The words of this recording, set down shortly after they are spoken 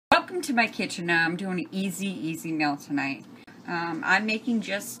Welcome to my kitchen. I'm doing an easy meal tonight. I'm making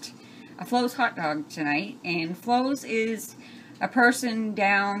just a Flo's hot dog tonight, and Flo's is a person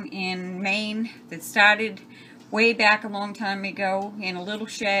down in Maine that started way back a long time ago in a little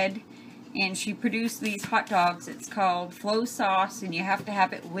shed, and she produced these hot dogs. It's called Flo sauce, and you have to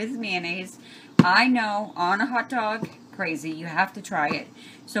have it with mayonnaise. I know, on a hot dog, crazy, you have to try it.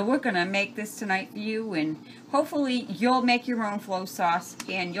 So we're gonna make this tonight for you, and hopefully you'll make your own Flo sauce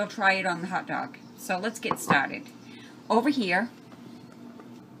and you'll try it on the hot dog. So let's get started. Over here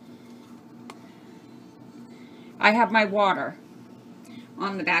I have my water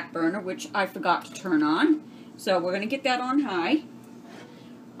on the back burner, which I forgot to turn on. So we're gonna get that on high.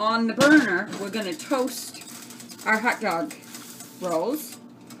 On the burner, we're gonna toast our hot dog rolls.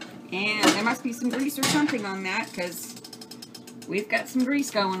 And there must be some grease or something on that, because we've got some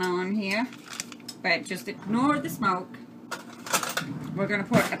grease going on here. But just ignore the smoke. We're going to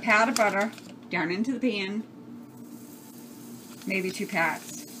put a pat of butter down into the pan. Maybe 2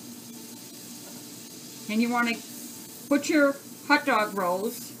 pats. And you want to put your hot dog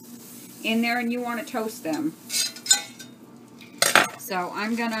rolls in there and you want to toast them. So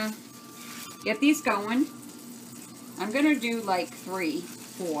I'm going to get these going. I'm going to do like 3,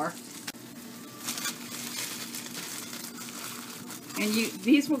 4. And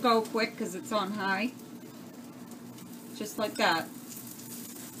these will go quick because it's on high. Just like that.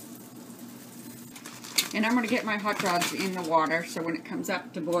 And I'm going to get my hot dogs in the water so when it comes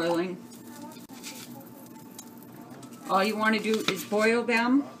up to boiling, all you want to do is boil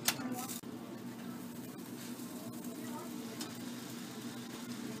them.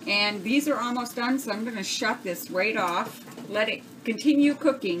 And these are almost done, so I'm going to shut this right off. Let it continue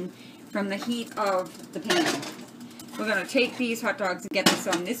cooking from the heat of the pan. We're going to take these hot dogs and get this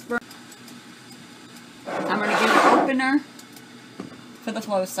on this burner. I'm going to get an opener for the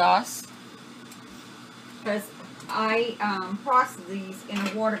Flo sauce, because I process these in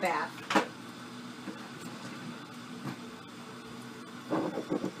a water bath.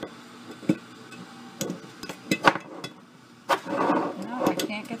 No, I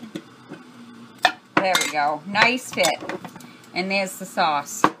can't get it. There we go. Nice fit. And there's the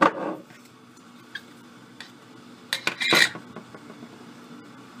sauce.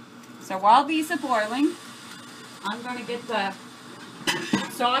 So while these are boiling, I'm going to get the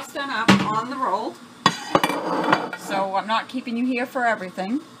sauce done up on the roll. So I'm not keeping you here for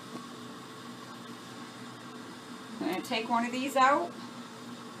everything. I'm going to take one of these out.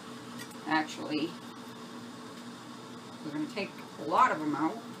 Actually, we're going to take a lot of them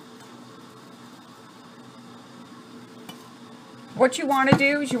out. What you want to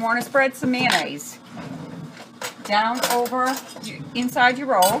do is you want to spread some mayonnaise down over inside your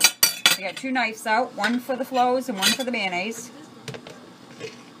roll. You got 2 knives out, one for the Flo's and one for the mayonnaise.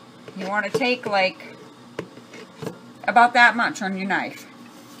 You want to take like about that much on your knife.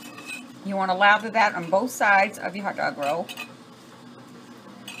 You want to lather that on both sides of your hot dog roll.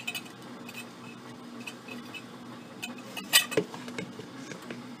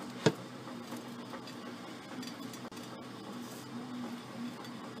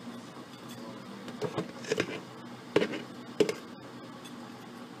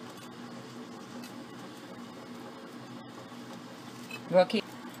 We'll keep,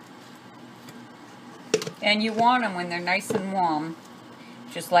 and you want them when they're nice and warm,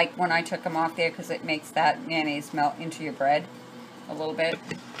 just like when I took them off there, because it makes that mayonnaise melt into your bread a little bit.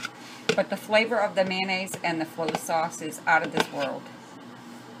 But the flavor of the mayonnaise and the Flo sauce is out of this world.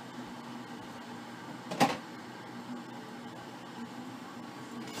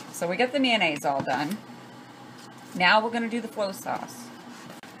 So we got the mayonnaise all done. Now we're going to do the Flo sauce.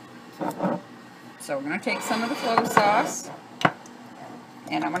 So we're going to take some of the Flo sauce.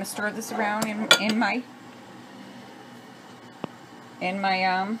 And I'm going to stir this around in my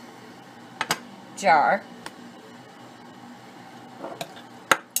jar.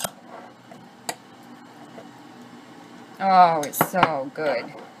 Oh, it's so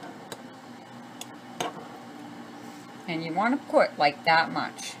good. And you want to put like that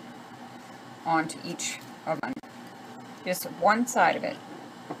much onto each of them. Just one side of it.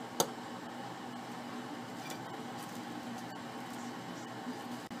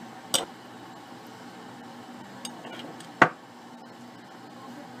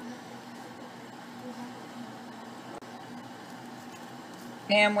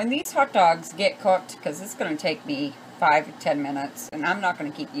 And when these hot dogs get cooked, because it's going to take me 5 to 10 minutes, and I'm not going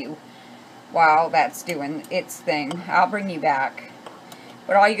to keep you while that's doing its thing, I'll bring you back.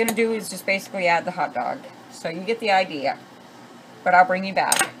 But all you're going to do is just basically add the hot dog. So you get the idea. But I'll bring you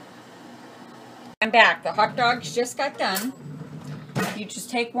back. I'm back. The hot dogs just got done. You just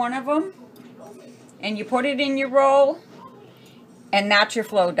take one of them and you put it in your roll, and that's your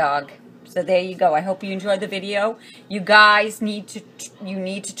flow dog. So there you go. I hope you enjoyed the video. You guys need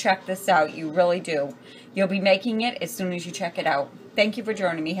to check this out. You really do. You'll be making it as soon as you check it out. Thank you for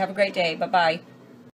joining me. Have a great day. Bye-bye.